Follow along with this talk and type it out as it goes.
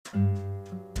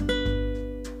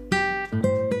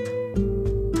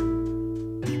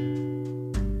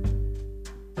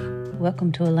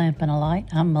Welcome to A Lamp and a Light.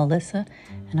 I'm Melissa,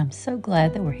 and I'm so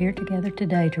glad that we're here together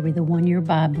today to read the one-year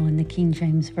Bible in the King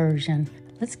James Version.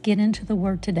 Let's get into the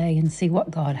Word today and see what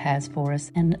God has for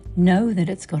us, and know that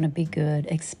it's going to be good.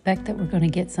 Expect that we're going to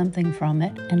get something from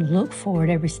it, and look for it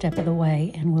every step of the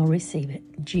way, and we'll receive it.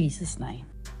 In Jesus' name.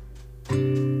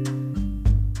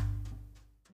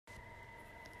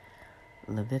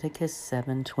 Leviticus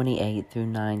 7:28 through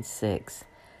 9:6.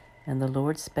 And the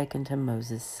Lord spake unto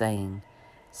Moses, saying,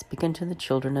 Speak unto the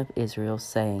children of Israel,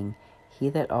 saying, He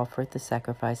that offereth the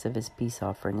sacrifice of his peace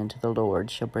offering unto the Lord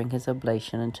shall bring his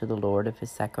oblation unto the Lord of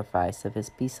his sacrifice of his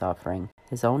peace offering.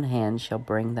 His own hand shall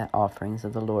bring the offerings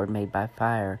of the Lord made by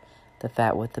fire. The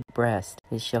fat with the breast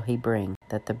it shall he bring,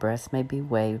 that the breast may be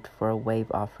waved for a wave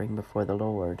offering before the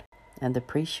Lord. And the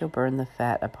priest shall burn the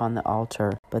fat upon the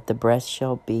altar, but the breast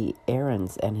shall be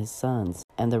Aaron's and his sons'.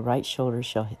 And the right shoulder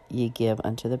shall ye give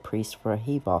unto the priest for a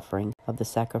heave offering of the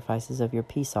sacrifices of your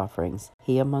peace offerings.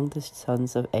 He among the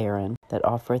sons of Aaron that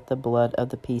offereth the blood of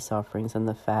the peace offerings and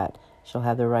the fat shall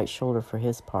have the right shoulder for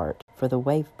his part. For the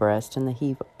wave breast and the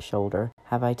heave shoulder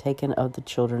have I taken of the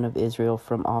children of Israel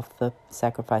from off the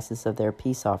sacrifices of their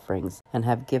peace offerings, and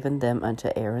have given them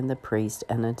unto Aaron the priest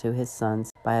and unto his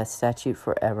sons by a statute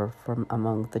forever from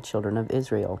among the children of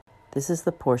Israel. This is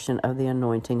the portion of the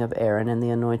anointing of Aaron and the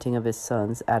anointing of his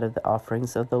sons out of the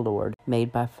offerings of the Lord,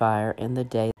 made by fire in the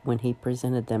day when he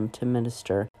presented them to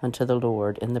minister unto the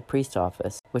Lord in the priest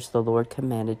office, which the Lord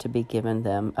commanded to be given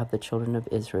them of the children of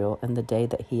Israel in the day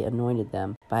that he anointed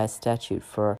them by a statute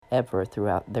forever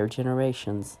throughout their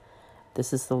generations.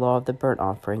 This is the law of the burnt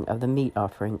offering, of the meat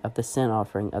offering, of the sin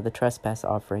offering, of the trespass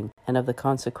offering, and of the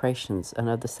consecrations, and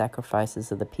of the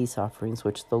sacrifices of the peace offerings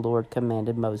which the Lord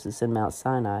commanded Moses in Mount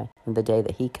Sinai, in the day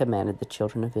that he commanded the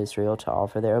children of Israel to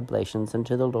offer their oblations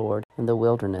unto the Lord in the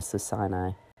wilderness of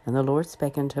Sinai. And the Lord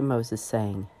spake unto Moses,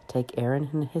 saying, Take Aaron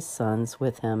and his sons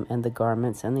with him, and the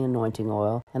garments, and the anointing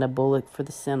oil, and a bullock for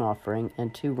the sin offering,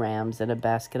 and 2 rams, and a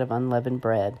basket of unleavened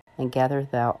bread, and gather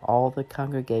thou all the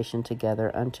congregation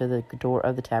together unto the door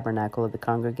of the tabernacle of the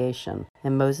congregation.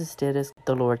 And Moses did as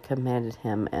the Lord commanded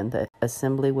him, and the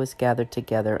assembly was gathered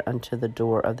together unto the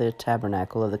door of the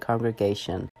tabernacle of the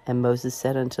congregation. And Moses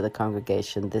said unto the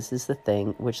congregation, This is the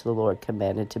thing which the Lord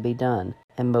commanded to be done.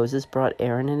 And Moses brought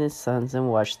Aaron and his sons, and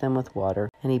washed them with water,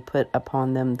 and he put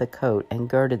upon them the coat, and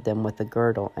girded them with the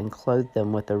girdle, and clothed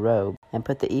them with the robe, and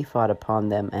put the ephod upon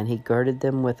them, and he girded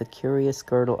them with the curious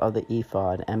girdle of the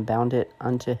ephod, and bound it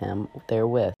unto him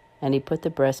therewith. And he put the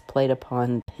breastplate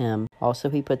upon him. Also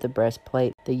he put the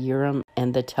breastplate, the Urim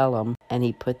and the Thummim, and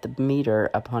he put the mitre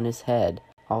upon his head.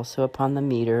 Also upon the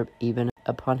mitre, even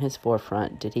upon his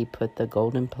forefront, did he put the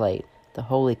golden plate, the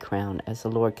holy crown, as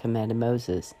the Lord commanded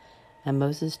Moses. And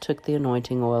Moses took the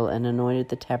anointing oil, and anointed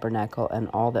the tabernacle and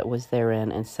all that was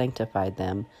therein, and sanctified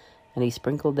them. And he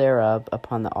sprinkled thereof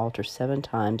upon the altar 7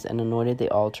 times, and anointed the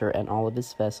altar and all of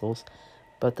his vessels,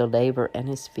 both the laver and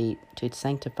his feet, to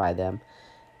sanctify them.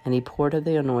 And he poured of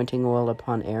the anointing oil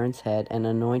upon Aaron's head, and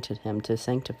anointed him to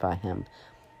sanctify him.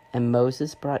 And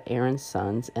Moses brought Aaron's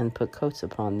sons, and put coats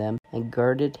upon them, and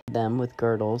girded them with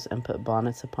girdles, and put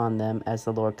bonnets upon them, as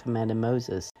the Lord commanded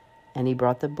Moses. And he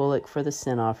brought the bullock for the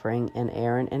sin offering, and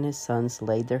Aaron and his sons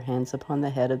laid their hands upon the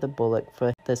head of the bullock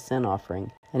for the sin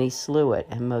offering. And he slew it,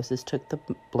 and Moses took the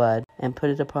blood, and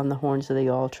put it upon the horns of the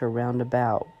altar round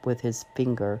about with his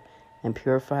finger, and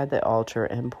purified the altar,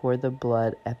 and poured the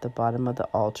blood at the bottom of the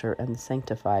altar, and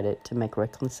sanctified it, to make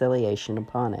reconciliation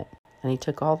upon it. And he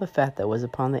took all the fat that was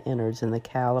upon the innards, and the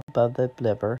caul above the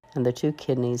liver, and the 2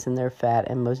 kidneys and their fat,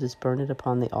 and Moses burned it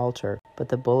upon the altar. But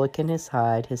the bullock and his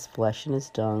hide, his flesh and his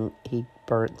dung, he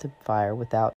burnt the fire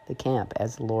without the camp,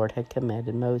 as the Lord had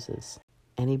commanded Moses.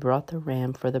 And he brought the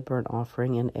ram for the burnt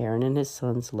offering, and Aaron and his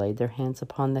sons laid their hands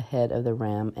upon the head of the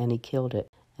ram, and he killed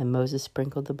it. And Moses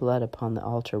sprinkled the blood upon the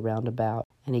altar round about.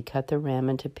 And he cut the ram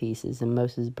into pieces, and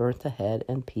Moses burnt the head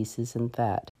and pieces and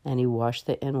fat. And he washed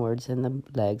the inwards and the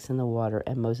legs in the water,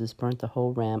 and Moses burnt the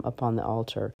whole ram upon the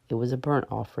altar. It was a burnt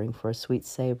offering for a sweet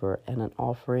savor, and an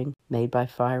offering made by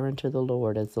fire unto the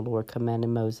Lord, as the Lord commanded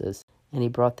Moses. And he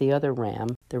brought the other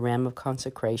ram, the ram of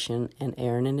consecration, and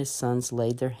Aaron and his sons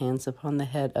laid their hands upon the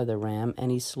head of the ram,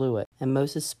 and he slew it. And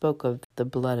Moses spoke of the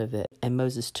blood of it, and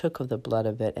Moses took of the blood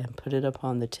of it, and put it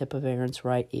upon the tip of Aaron's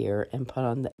right ear, and put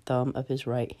on the thumb of his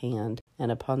right hand,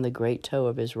 and upon the great toe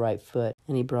of his right foot.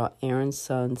 And he brought Aaron's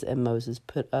sons, and Moses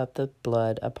put up the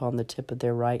blood upon the tip of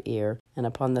their right ear, and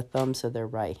upon the thumbs of their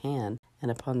right hand, and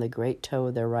upon the great toe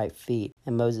of their right feet.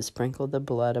 And Moses sprinkled the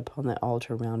blood upon the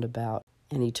altar round about.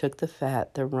 And he took the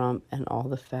fat, the rump, and all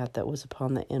the fat that was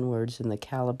upon the inwards, and the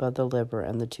callaba of the liver,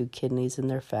 and the 2 kidneys and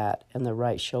their fat, and the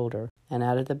right shoulder. And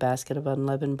out of the basket of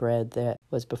unleavened bread that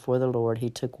was before the Lord, he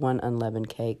took 1 unleavened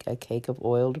cake, a cake of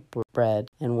oiled bread,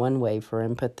 and 1 wafer,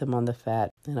 and put them on the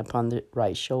fat, and upon the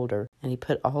right shoulder. And he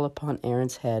put all upon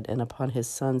Aaron's head, and upon his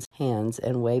sons' hands,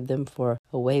 and waved them for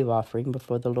a wave offering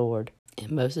before the Lord.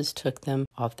 And Moses took them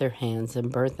off their hands,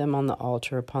 and burnt them on the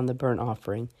altar upon the burnt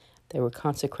offering. They were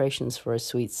consecrations for a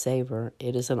sweet savor.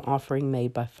 It is an offering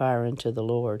made by fire unto the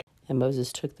Lord. And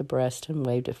Moses took the breast and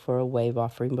waved it for a wave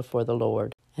offering before the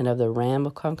Lord. And of the ram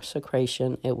of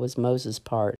consecration it was Moses'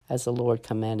 part, as the Lord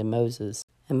commanded Moses.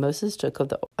 And Moses took of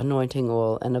the anointing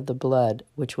oil and of the blood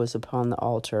which was upon the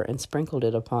altar, and sprinkled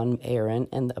it upon Aaron,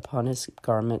 and upon his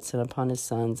garments, and upon his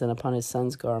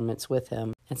sons' garments with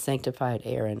him, and sanctified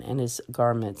Aaron and his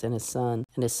garments, and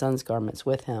his son's garments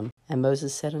with him. And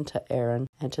Moses said unto Aaron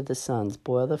and to the sons,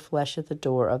 Boil the flesh at the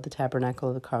door of the tabernacle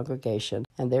of the congregation,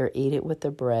 and there eat it with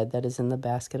the bread that is in the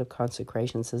basket of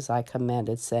consecrations, as I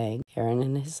commanded, saying, Aaron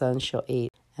and his sons shall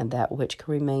eat, and that which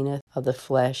remaineth of the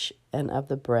flesh and of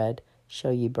the bread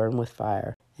shall ye burn with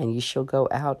fire. And ye shall go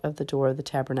out of the door of the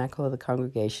tabernacle of the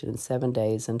congregation in 7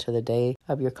 days, until the day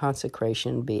of your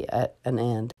consecration be at an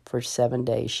end. For 7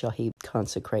 days shall he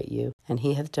consecrate you. And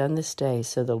he hath done this day,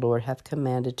 so the Lord hath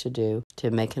commanded to do,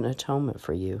 to make an atonement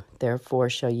for you. Therefore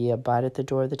shall ye abide at the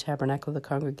door of the tabernacle of the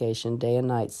congregation day and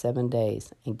night 7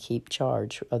 days, and keep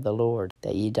charge of the Lord,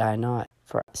 that ye die not.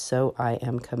 For so I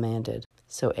am commanded.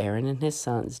 So Aaron and his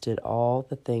sons did all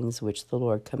the things which the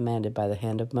Lord commanded by the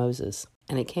hand of Moses.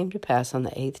 And it came to pass on the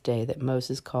 8th day that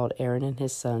Moses called Aaron and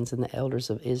his sons and the elders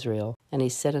of Israel. And he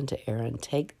said unto Aaron,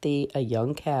 Take thee a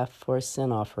young calf for a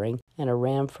sin offering, and a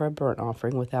ram for a burnt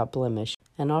offering without blemish,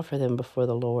 and offer them before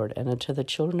the Lord. And unto the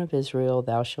children of Israel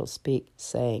thou shalt speak,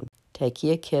 saying, Take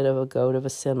ye a kid of a goat of a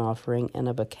sin offering, and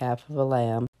of a calf of a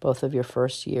lamb, both of your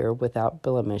first year, without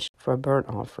blemish, for a burnt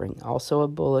offering. Also a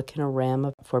bullock and a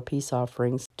ram for peace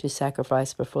offerings, to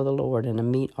sacrifice before the Lord, and a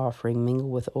meat offering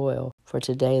mingled with oil. For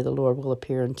today the Lord will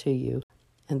appear unto you.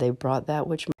 And they brought that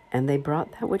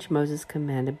which Moses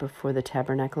commanded before the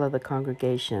tabernacle of the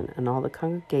congregation. And all the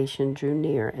congregation drew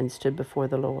near and stood before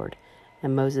the Lord.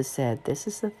 And Moses said, This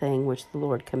is the thing which the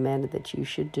Lord commanded that you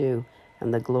should do,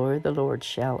 and the glory of the Lord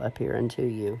shall appear unto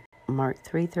you. Mark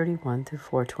 3:31 through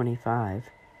 4:25.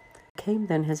 Came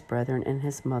then his brethren and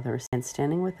his mother, and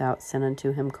standing without sent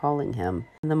unto him, calling him.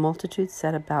 And the multitude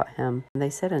sat about him, and they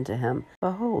said unto him,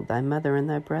 Behold, thy mother and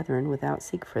thy brethren without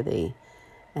seek for thee.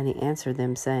 And he answered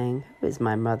them, saying, Who is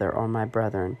my mother or my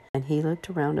brethren? And he looked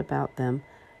around about them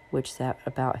which sat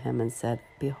about him, and said,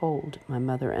 Behold, my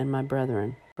mother and my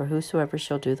brethren. For whosoever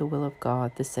shall do the will of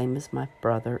God, the same is my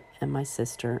brother, and my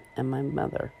sister, and my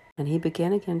mother. And he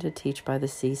began again to teach by the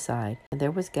seaside. And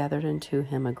there was gathered unto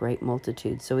him a great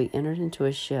multitude. So he entered into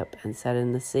a ship, and sat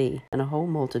in the sea. And a whole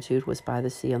multitude was by the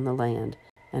sea on the land.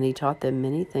 And he taught them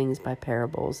many things by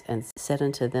parables, and said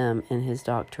unto them in his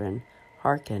doctrine,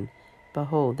 Hearken,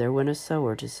 behold, there went a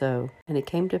sower to sow. And it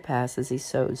came to pass, as he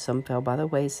sowed, some fell by the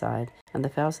wayside, and the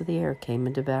fowls of the air came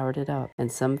and devoured it up.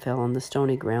 And some fell on the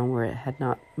stony ground, where it had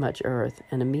not much earth,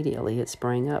 and immediately it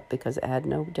sprang up, because it had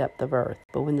no depth of earth.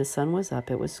 But when the sun was up,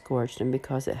 it was scorched, and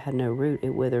because it had no root,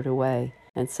 it withered away.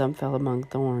 And some fell among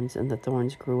thorns, and the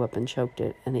thorns grew up and choked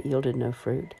it, and it yielded no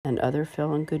fruit. And other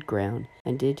fell on good ground,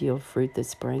 and did yield fruit that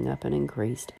sprang up and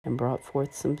increased, and brought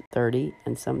forth some 30,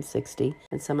 and some 60,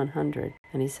 and some 100.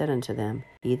 And he said unto them,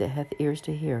 He that hath ears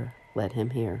to hear, let him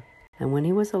hear. And when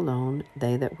he was alone,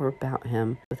 they that were about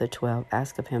him with the 12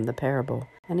 asked of him the parable.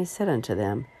 And he said unto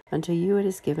them, Unto you it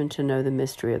is given to know the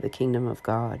mystery of the kingdom of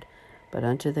God, but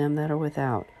unto them that are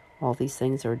without, all these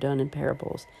things are done in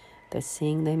parables, that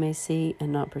seeing they may see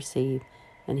and not perceive,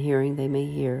 and hearing they may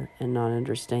hear and not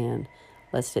understand,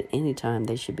 lest at any time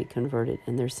they should be converted,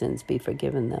 and their sins be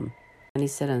forgiven them. And he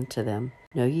said unto them,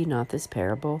 Know ye not this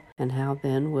parable? And how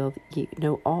then will ye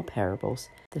know all parables?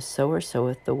 The sower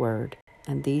soweth the word.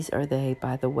 And these are they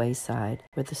by the wayside,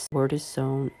 where the word is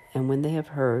sown. And when they have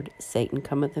heard, Satan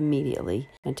cometh immediately,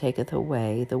 and taketh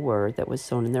away the word that was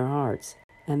sown in their hearts.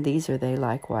 And these are they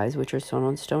likewise which are sown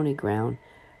on stony ground,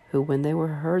 who when they were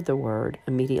heard the word,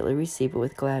 immediately receive it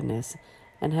with gladness,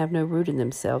 and have no root in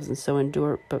themselves, and so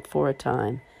endure but for a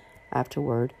time.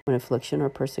 Afterward, when affliction or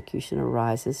persecution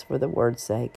arises for the word's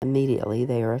sake, immediately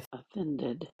they are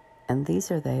offended. And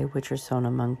these are they which are sown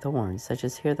among thorns, such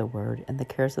as hear the word, and the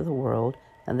cares of the world,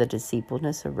 and the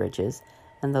deceitfulness of riches,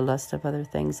 and the lust of other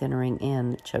things entering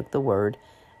in, choke the word,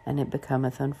 and it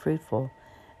becometh unfruitful.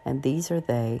 And these are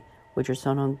they which are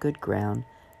sown on good ground,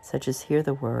 such as hear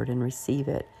the word, and receive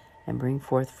it, and bring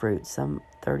forth fruit, some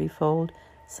 30-fold,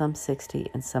 some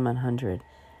 60, and some 100.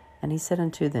 And he said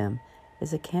unto them,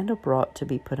 Is a candle brought to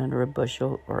be put under a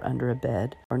bushel, or under a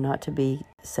bed, or not to be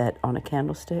set on a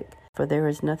candlestick? For there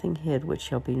is nothing hid which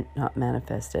shall be not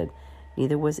manifested,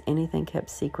 neither was anything kept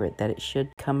secret that it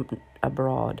should come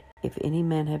abroad. If any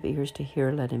man have ears to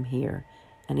hear, let him hear.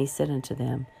 And he said unto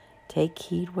them, Take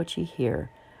heed what ye hear.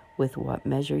 With what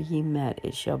measure ye met,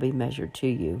 it shall be measured to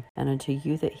you, and unto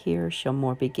you that hear shall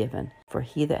more be given. For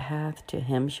he that hath, to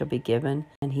him shall be given,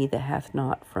 and he that hath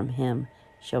not, from him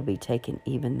shall be taken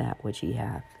even that which he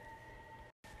hath.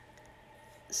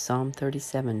 Psalm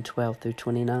 37, 12 through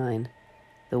 29.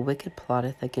 The wicked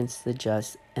plotteth against the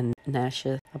just, and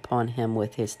gnasheth upon him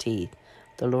with his teeth.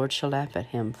 The Lord shall laugh at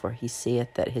him, for he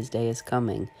seeth that his day is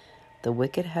coming. The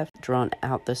wicked have drawn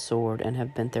out the sword, and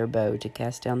have bent their bow, to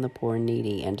cast down the poor and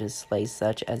needy, and to slay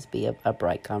such as be of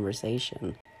upright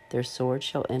conversation. Their sword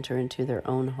shall enter into their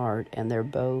own heart, and their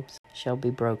bows shall be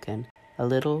broken. A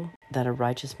little that a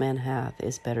righteous man hath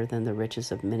is better than the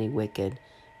riches of many wicked.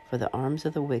 For the arms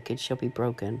of the wicked shall be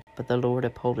broken, but the Lord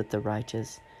upholdeth the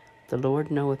righteous. The Lord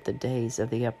knoweth the days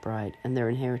of the upright, and their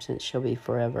inheritance shall be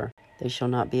forever. They shall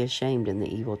not be ashamed in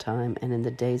the evil time, and in the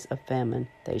days of famine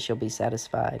they shall be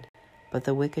satisfied. But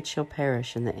the wicked shall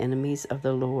perish, and the enemies of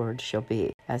the Lord shall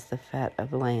be as the fat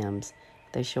of lambs.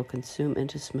 They shall consume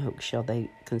into smoke, shall they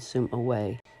consume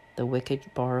away. The wicked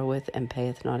borroweth and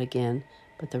payeth not again,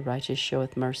 but the righteous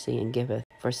showeth mercy and giveth.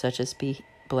 For such as be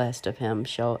blessed of him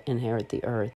shall inherit the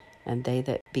earth, and they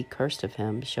that be cursed of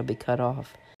him shall be cut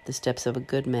off. The steps of a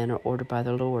good man are ordered by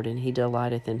the Lord, and he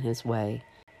delighteth in his way.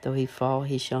 Though he fall,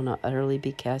 he shall not utterly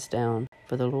be cast down,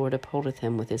 for the Lord upholdeth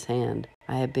him with his hand.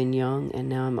 I have been young, and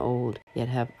now am old, yet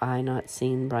have I not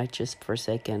seen righteous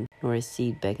forsaken, nor his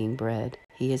seed begging bread.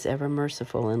 He is ever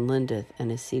merciful, and lendeth,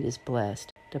 and his seed is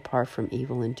blessed. Depart from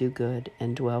evil, and do good,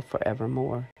 and dwell for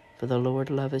evermore. For the Lord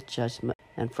loveth judgment,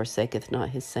 and forsaketh not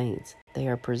his saints. They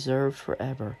are preserved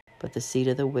forever, but the seed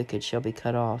of the wicked shall be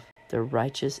cut off. The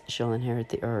righteous shall inherit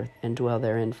the earth, and dwell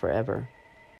therein forever.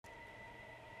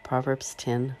 Proverbs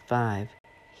 10:5.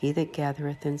 He that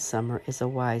gathereth in summer is a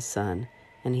wise son,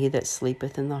 and he that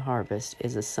sleepeth in the harvest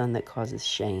is a son that causeth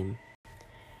shame.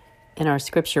 In our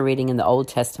scripture reading in the Old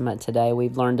Testament today,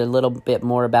 we've learned a little bit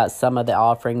more about some of the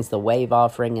offerings, the wave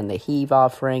offering and the heave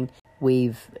offering.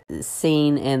 We've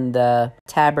seen in the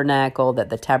tabernacle that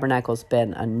the tabernacle's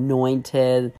been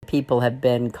anointed. People have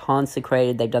been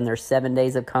consecrated. They've done their 7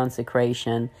 days of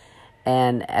consecration.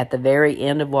 And at the very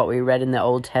end of what we read in the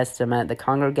Old Testament, the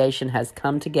congregation has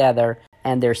come together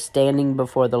and they're standing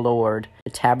before the Lord. The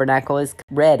tabernacle is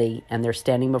ready and they're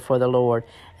standing before the Lord.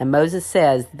 And Moses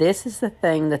says, This is the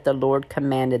thing that the Lord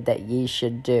commanded that ye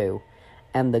should do,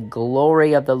 and the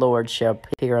glory of the Lord shall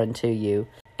appear unto you.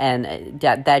 And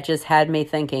that just had me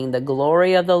thinking the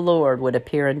glory of the Lord would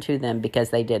appear unto them because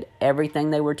they did everything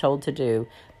they were told to do.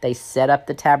 They set up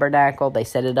the tabernacle. They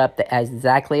set it up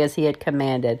exactly as he had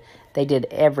commanded. They did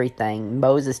everything.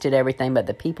 Moses did everything, but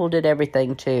the people did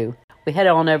everything too. We head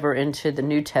on over into the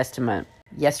New Testament.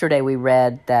 Yesterday we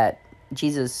read that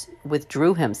Jesus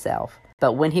withdrew himself.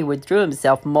 But when he withdrew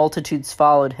himself, multitudes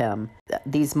followed him.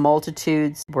 These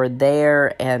multitudes were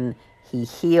there, and he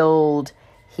healed.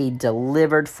 He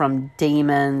delivered from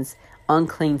demons.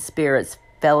 Unclean spirits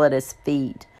fell at his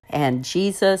feet. And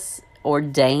Jesus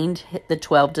ordained the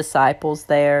 12 disciples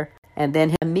there. And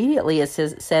then immediately it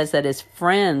says that his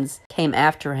friends came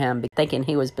after him, thinking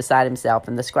he was beside himself.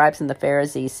 And the scribes and the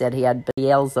Pharisees said he had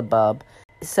Beelzebub.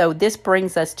 So this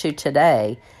brings us to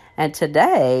today. And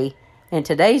today, in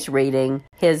today's reading,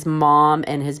 his mom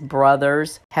and his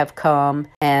brothers have come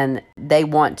and they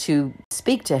want to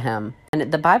speak to him. And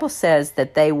the Bible says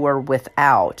that they were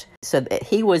without. So that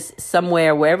he was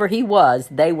somewhere, wherever he was,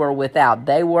 they were without.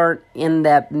 They weren't in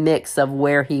that mix of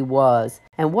where he was.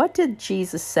 And what did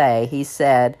Jesus say? He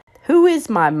said, Who is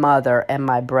my mother and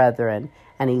my brethren?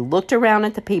 And he looked around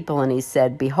at the people and he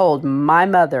said, Behold, my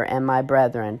mother and my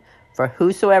brethren. For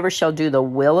whosoever shall do the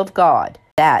will of God,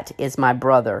 that is my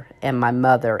brother and my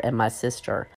mother and my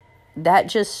sister. That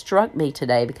just struck me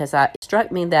today because it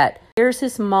struck me that here's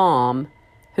his mom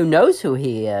who knows who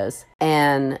he is,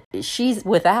 and she's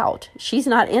without. She's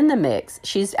not in the mix.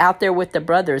 She's out there with the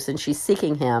brothers, and she's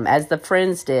seeking him, as the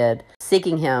friends did,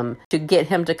 seeking him to get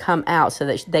him to come out so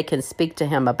that they can speak to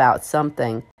him about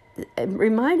something. It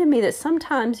reminded me that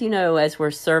sometimes, as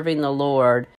we're serving the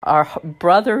Lord, our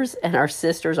brothers and our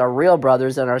sisters, our real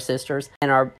brothers and our sisters,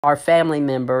 and our family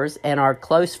members and our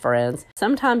close friends,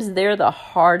 sometimes they're the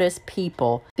hardest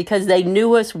people because they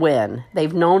knew us when.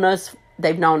 They've known us.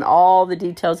 They've known all the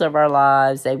details of our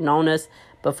lives. They've known us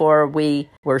before we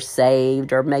were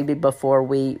saved, or maybe before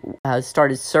we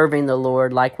started serving the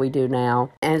Lord like we do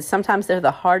now. And sometimes they're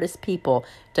the hardest people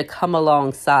to come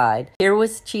alongside. Here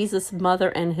was Jesus' mother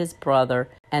and his brother,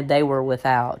 and they were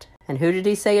without. And who did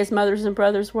he say his mothers and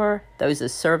brothers were? Those that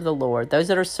serve the Lord, those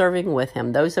that are serving with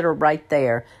him, those that are right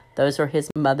there. Those are his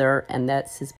mother, and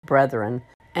that's his brethren.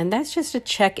 And that's just a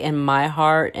check in my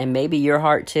heart, and maybe your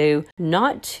heart too,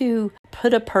 not to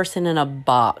put a person in a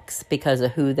box because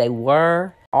of who they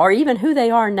were or even who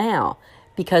they are now.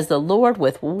 Because the Lord,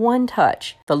 with one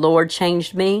touch, the Lord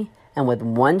changed me, and with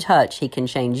one touch, he can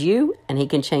change you and he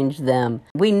can change them.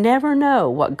 We never know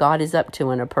what God is up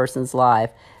to in a person's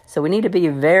life. So we need to be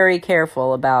very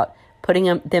careful about putting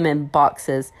them in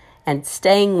boxes and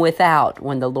staying without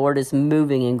when the Lord is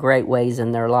moving in great ways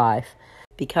in their life.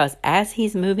 Because as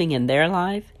he's moving in their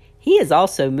life, he is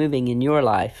also moving in your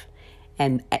life.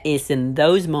 And it's in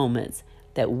those moments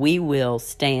that we will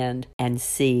stand and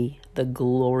see the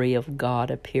glory of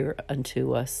God appear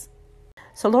unto us.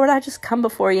 So Lord, I just come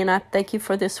before you and I thank you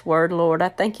for this word, Lord. I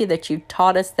thank you that you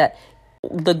taught us that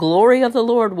the glory of the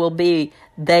Lord will be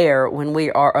there when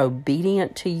we are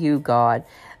obedient to you, God.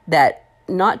 That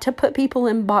not to put people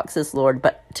in boxes, Lord,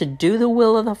 but to do the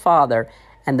will of the Father.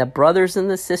 And the brothers and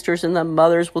the sisters and the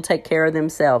mothers will take care of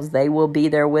themselves. They will be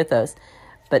there with us.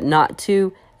 But not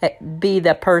to be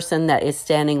the person that is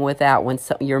standing without when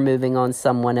you're moving on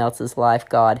someone else's life,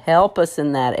 God. Help us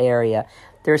in that area.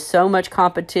 There's so much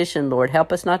competition, Lord.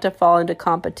 Help us not to fall into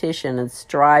competition and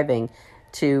striving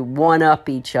to one-up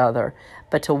each other,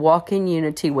 but to walk in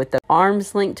unity with the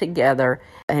arms linked together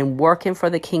and working for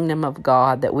the kingdom of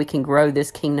God, that we can grow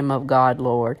this kingdom of God,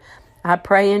 Lord. I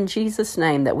pray in Jesus'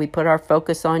 name that we put our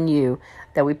focus on you,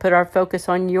 that we put our focus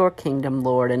on your kingdom,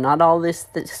 Lord, and not all this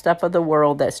stuff of the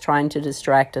world that's trying to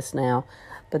distract us now,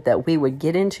 but that we would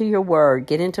get into your word,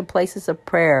 get into places of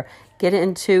prayer, get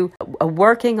into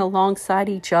working alongside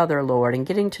each other, Lord, and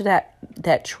getting to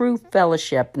that true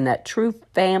fellowship and that true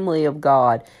family of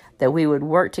God, that we would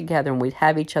work together and we'd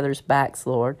have each other's backs,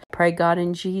 Lord. Pray, God,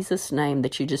 in Jesus' name,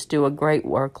 that you just do a great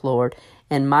work, Lord,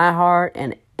 in my heart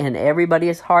and in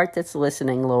everybody's heart that's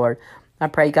listening, Lord. I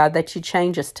pray, God, that you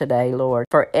change us today, Lord.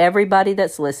 For everybody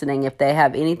that's listening, if they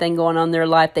have anything going on in their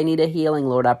life, they need a healing,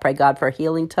 Lord. I pray, God, for a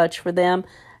healing touch for them,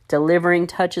 delivering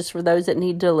touches for those that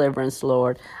need deliverance,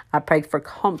 Lord. I pray for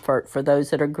comfort for those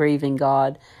that are grieving,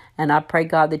 God. And I pray,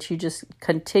 God, that you just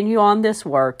continue on this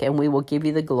work and we will give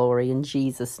you the glory in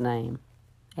Jesus' name.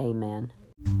 Amen.